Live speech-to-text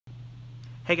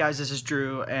Hey guys, this is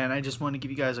Drew, and I just want to give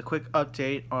you guys a quick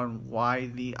update on why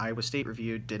the Iowa State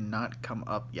review did not come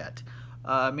up yet.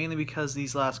 Mainly because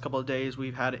these last couple of days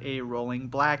we've had a rolling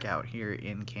blackout here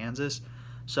in Kansas.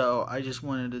 So I just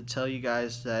wanted to tell you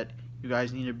guys that you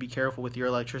guys need to be careful with your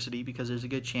electricity because there's a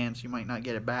good chance you might not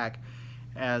get it back,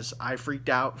 as I freaked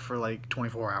out for like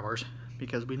 24 hours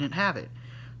because we didn't have it.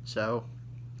 So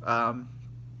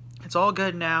it's all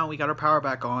good now. We got our power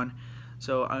back on,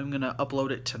 so I'm going to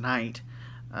upload it tonight.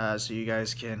 So you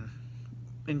guys can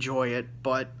enjoy it,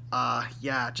 but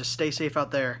yeah, just stay safe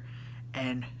out there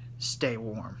and stay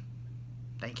warm.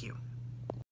 Thank you.